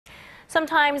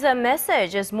Sometimes a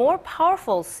message is more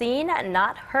powerful seen,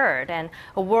 not heard. And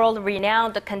a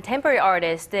world-renowned contemporary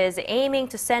artist is aiming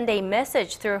to send a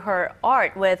message through her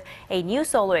art with a new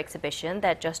solo exhibition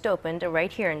that just opened right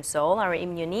here in Seoul. Our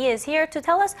Yim Yoonhee is here to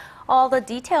tell us all the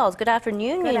details. Good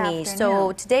afternoon, Yoonhee.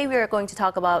 So today we are going to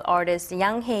talk about artist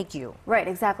Yang Hae-gu. Right,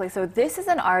 exactly. So this is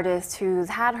an artist who's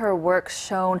had her work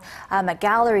shown at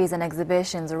galleries and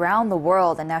exhibitions around the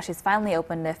world, and now she's finally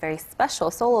opened a very special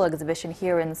solo exhibition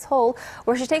here in Seoul,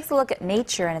 where she takes a look at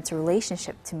nature and its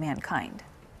relationship to mankind.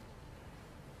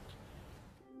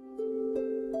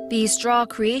 These straw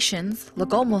creations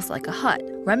look almost like a hut,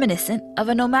 reminiscent of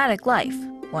a nomadic life,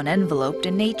 one enveloped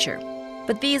in nature.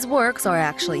 But these works are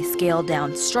actually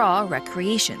scaled-down straw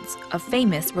recreations of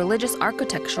famous religious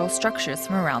architectural structures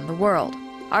from around the world.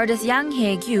 Artist Yang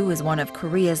Hae-gu is one of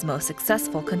Korea's most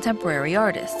successful contemporary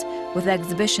artists, with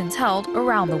exhibitions held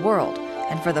around the world.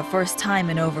 And for the first time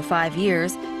in over 5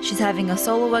 years, she's having a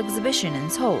solo exhibition in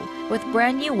Seoul with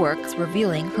brand new works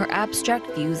revealing her abstract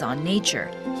views on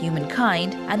nature,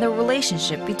 humankind, and the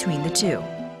relationship between the two.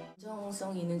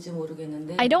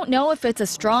 I don't know if it's a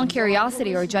strong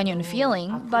curiosity or genuine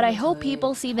feeling, but I hope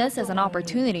people see this as an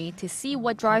opportunity to see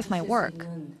what drives my work.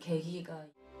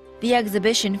 The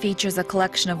exhibition features a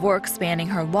collection of works spanning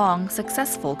her long,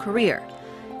 successful career.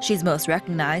 She's most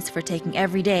recognized for taking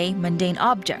everyday, mundane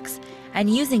objects and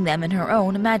using them in her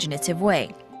own imaginative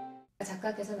way.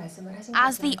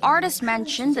 As the artist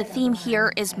mentioned, the theme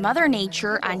here is Mother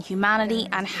Nature and humanity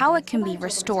and how it can be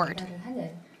restored.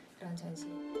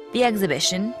 The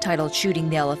exhibition, titled Shooting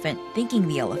the Elephant, Thinking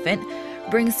the Elephant,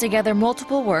 brings together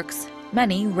multiple works,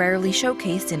 many rarely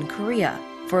showcased in Korea,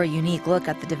 for a unique look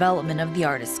at the development of the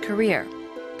artist's career.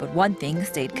 But one thing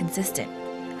stayed consistent,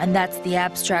 and that's the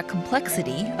abstract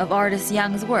complexity of artist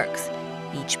Yang's works.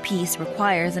 Each piece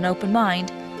requires an open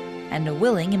mind and a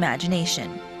willing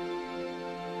imagination.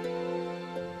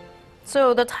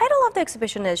 So the title of the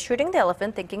exhibition is Shooting the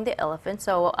Elephant, Thinking the Elephant.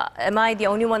 So am I the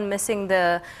only one missing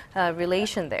the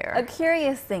relation there? A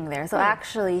curious thing there. So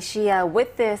actually, she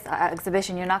with this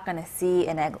exhibition, you're not going to see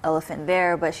an elephant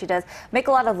there, but she does make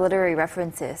a lot of literary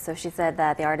references. So she said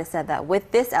that, the artist said that with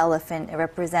this elephant, it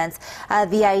represents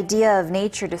the idea of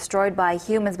nature destroyed by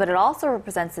humans, but it also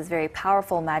represents this very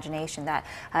powerful imagination that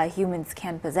humans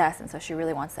can possess. And so she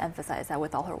really wants to emphasize that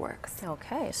with all her works.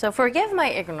 Okay, so forgive my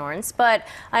ignorance, but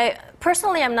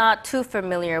personally, I'm not too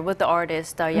familiar with the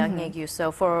artist Yang Hae-gu.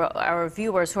 So for our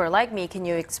viewers who are like me, can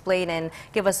you explain and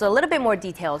give us a little bit more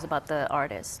details about the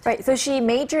artist? Right, so she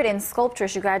majored in sculpture.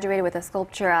 She graduated with a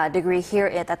sculpture degree here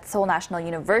at Seoul National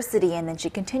University, and then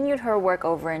she continued her work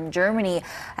over in Germany,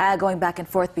 going back and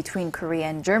forth between Korea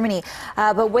and Germany.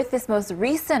 But with this most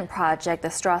recent project, the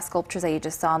straw sculptures that you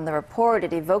just saw in the report,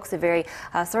 it evokes a very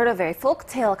sort of very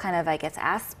folktale kind of, I guess,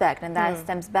 aspect, and that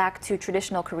stems back to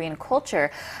traditional Korean culture.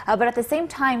 But at the same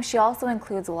time, she also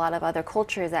includes a lot of other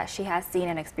cultures that she has seen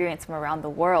and experienced from around the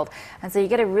world. And so you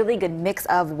get a really good mix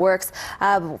of works,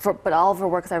 but all of her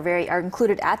works are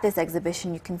included at this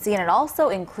exhibition, you can see. And it also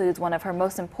includes one of her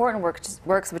most important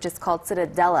works, which is called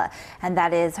Citadella, and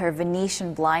that is her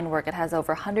Venetian blind work. It has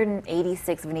over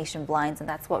 186 Venetian blinds, and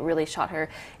that's what really shot her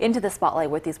into the spotlight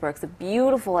with these works. A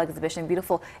beautiful exhibition,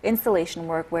 beautiful installation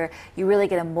work where you really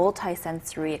get a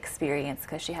multi-sensory experience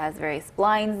because she has various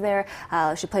blinds there.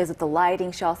 She plays with the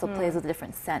lighting. She also plays with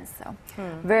different scents. So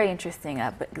very interesting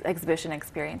exhibition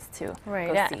experience to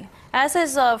go see. As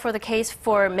is for the case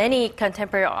for many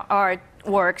contemporary art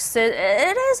works,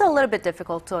 it is a little bit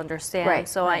difficult to understand. Right,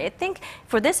 so I think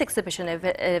for this exhibition,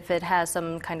 if it has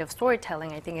some kind of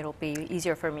storytelling, I think it'll be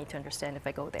easier for me to understand if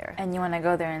I go there. And you want to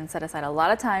go there and set aside a lot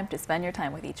of time to spend your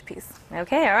time with each piece.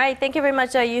 Okay, all right. Thank you very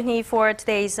much, Yoonhee, for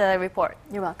today's report.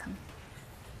 You're welcome.